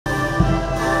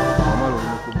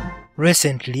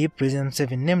Recently, President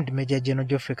Museveni named Major General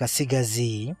Geoffrey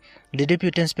Katsigazi the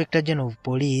Deputy Inspector General of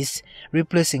Police,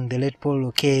 replacing the late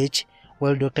Paul Okech,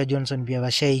 while Dr. Johnson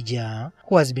Byabashaija,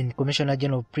 who has been Commissioner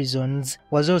General of Prisons,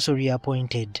 was also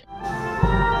reappointed.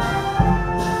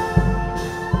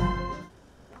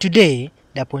 Today,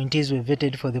 the appointees were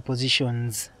vetted for the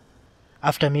positions.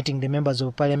 After meeting the members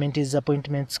of Parliament's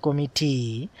Appointments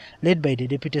Committee, led by the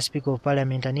Deputy Speaker of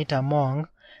Parliament Anita Among,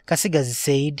 Katsigazi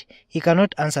said he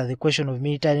cannot answer the question of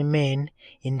military men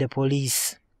in the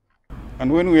police.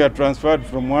 And when we are transferred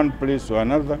from one place to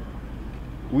another,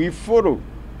 we follow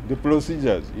the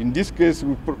procedures. In this case,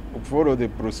 we follow the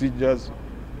procedures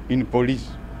in police.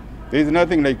 There is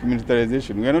nothing like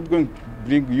militarization. We are not going to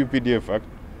bring UPDF Act.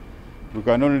 We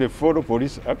can only follow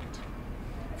Police Act,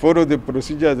 follow the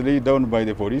procedures laid down by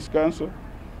the Police Council.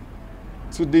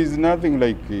 So there is nothing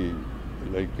like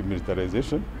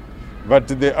militarization, but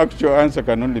the actual answer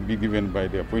can only be given by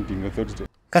the appointing authority.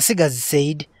 Katsigazi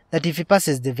said that if he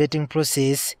passes the vetting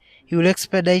process, he will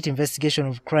expedite investigation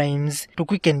of crimes to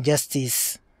quicken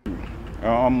justice.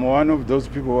 I'm one of those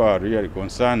people who are really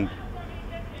concerned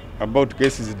about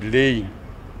cases delaying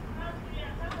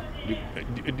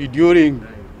during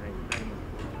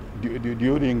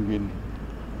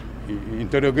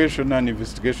interrogation and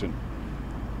investigation.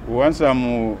 Once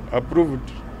I'm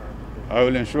approved, I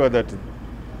will ensure that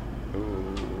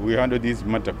we handle this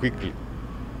matter quickly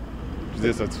to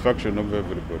the satisfaction of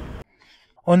everybody.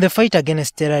 On the fight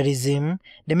against terrorism,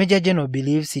 the Major General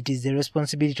believes it is the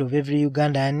responsibility of every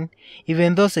Ugandan,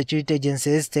 even though security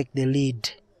agencies take the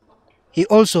lead. He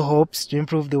also hopes to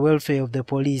improve the welfare of the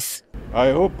police.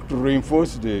 I hope to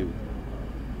reinforce the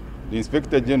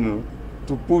Inspector General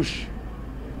to push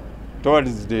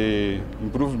towards the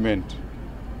improvement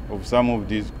of some of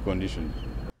these conditions.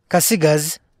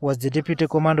 Katsigazi was the Deputy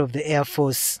Commander of the Air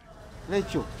Force.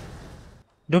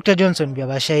 Dr. Johnson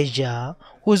Byabashaija,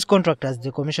 whose contract as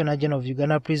the Commissioner General of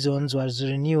Uganda Prisons was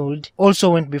renewed, also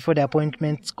went before the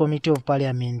Appointments Committee of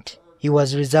Parliament. He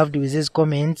was reserved with his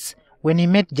comments when he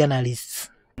met journalists.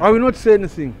 I will not say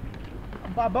anything.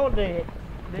 About the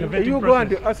you go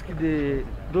and ask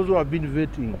those who have been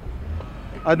vetting.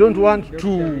 I don't want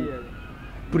to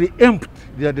preempt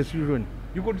their decision.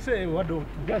 You could say what?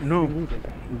 No,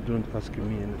 don't ask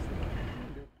me anything.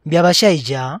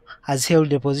 Byabashaija has held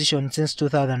the position since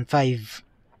 2005.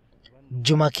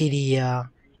 Juma Kiria,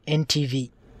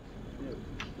 NTV.